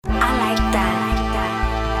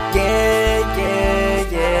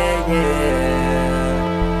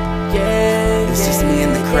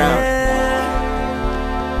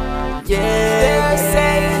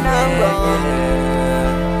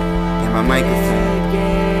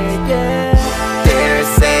They're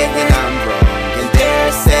saying I'm wrong, and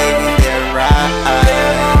they're saying they're right.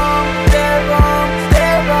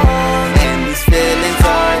 And these feelings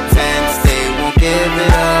are intense, they won't give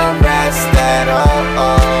it a rest at all.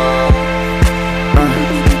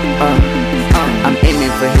 I'm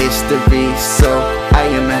aiming for history, so I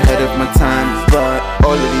am ahead of my time. But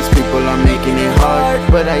all of these people are making it hard,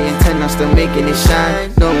 but I intend on still making it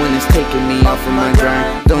shine. No one is taking me off of my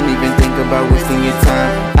grind. Don't even think about wasting your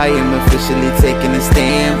time. I am officially taking a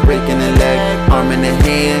stand, breaking a leg, arm and a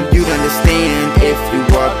hand. You'd understand if you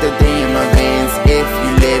walked a day in my veins, if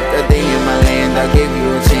you lived a day in my land. I gave you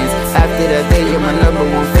a chance. After that day, you're my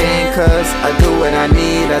 #1 fan, cause I do what I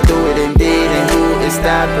need, I do it indeed. And who is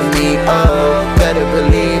stopping me? Oh, better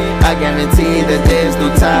believe, I guarantee that there's no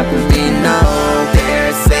topping me, no.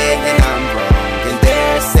 They're saying I'm wrong, and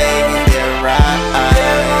they're saying they're right.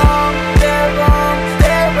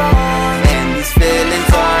 And these feelings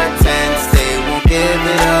are intense, they won't give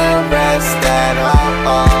it a rest at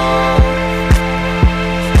all.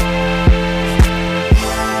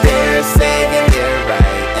 They're saying they're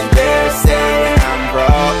right, and they're saying I'm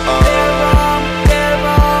wrong.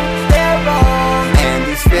 And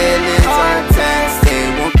these feelings are intense, they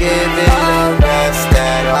won't give it a rest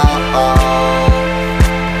at all.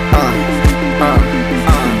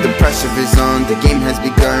 The pressure is on, the game has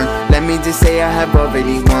begun. Let me just say I have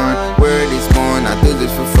already won. Word is born, I do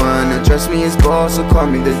this for fun. And trust me, it's boss, so call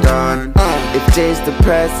me the Don. If Jay's the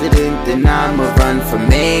president, then I'ma run for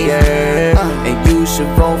mayor. And you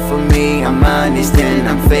should vote for me, I'm honest and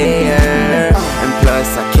I'm fair. And plus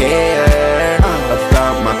I care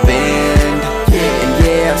about my band. And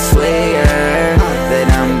yeah, I swear that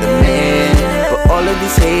I'm the man. But all of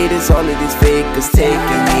these haters, all of these fakers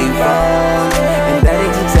taking me wrong. And that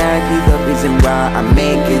is exactly the reason why I'm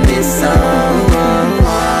making this song.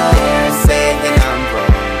 They're saying I'm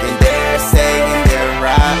wrong, and they're saying they're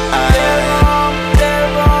right.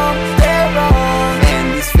 And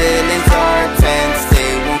these feelings are intense,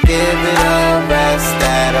 they won't give it a rest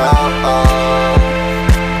at all.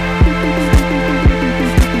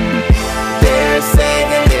 They're saying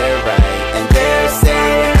they're right, and they're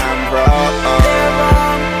saying I'm wrong.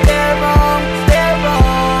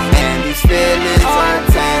 And these feelings are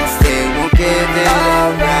intense, they won't give it a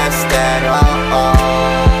rest at all.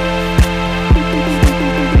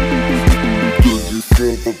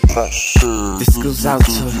 This goes out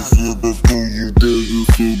to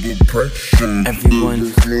everyone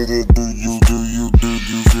who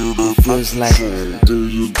feels like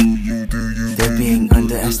they're being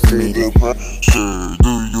underestimated.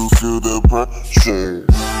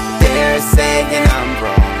 They're saying I'm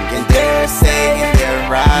wrong, and they're saying they're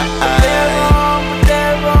right.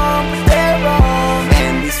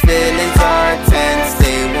 And these feelings are intense,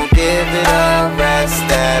 they won't give it a rest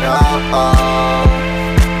at all.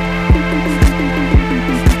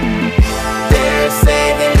 They're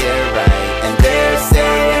saying they're right, and they're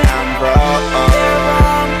saying I'm wrong.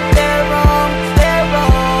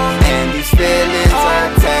 And these feelings are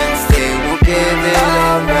intense, they won't give it a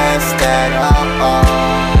rest at all.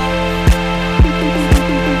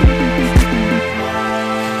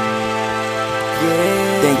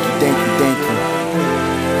 Thank you, thank you, thank you.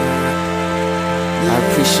 I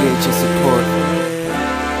appreciate your support.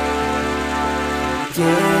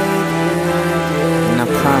 And I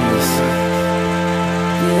promise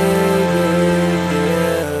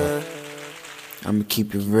I'ma keep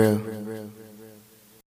it real.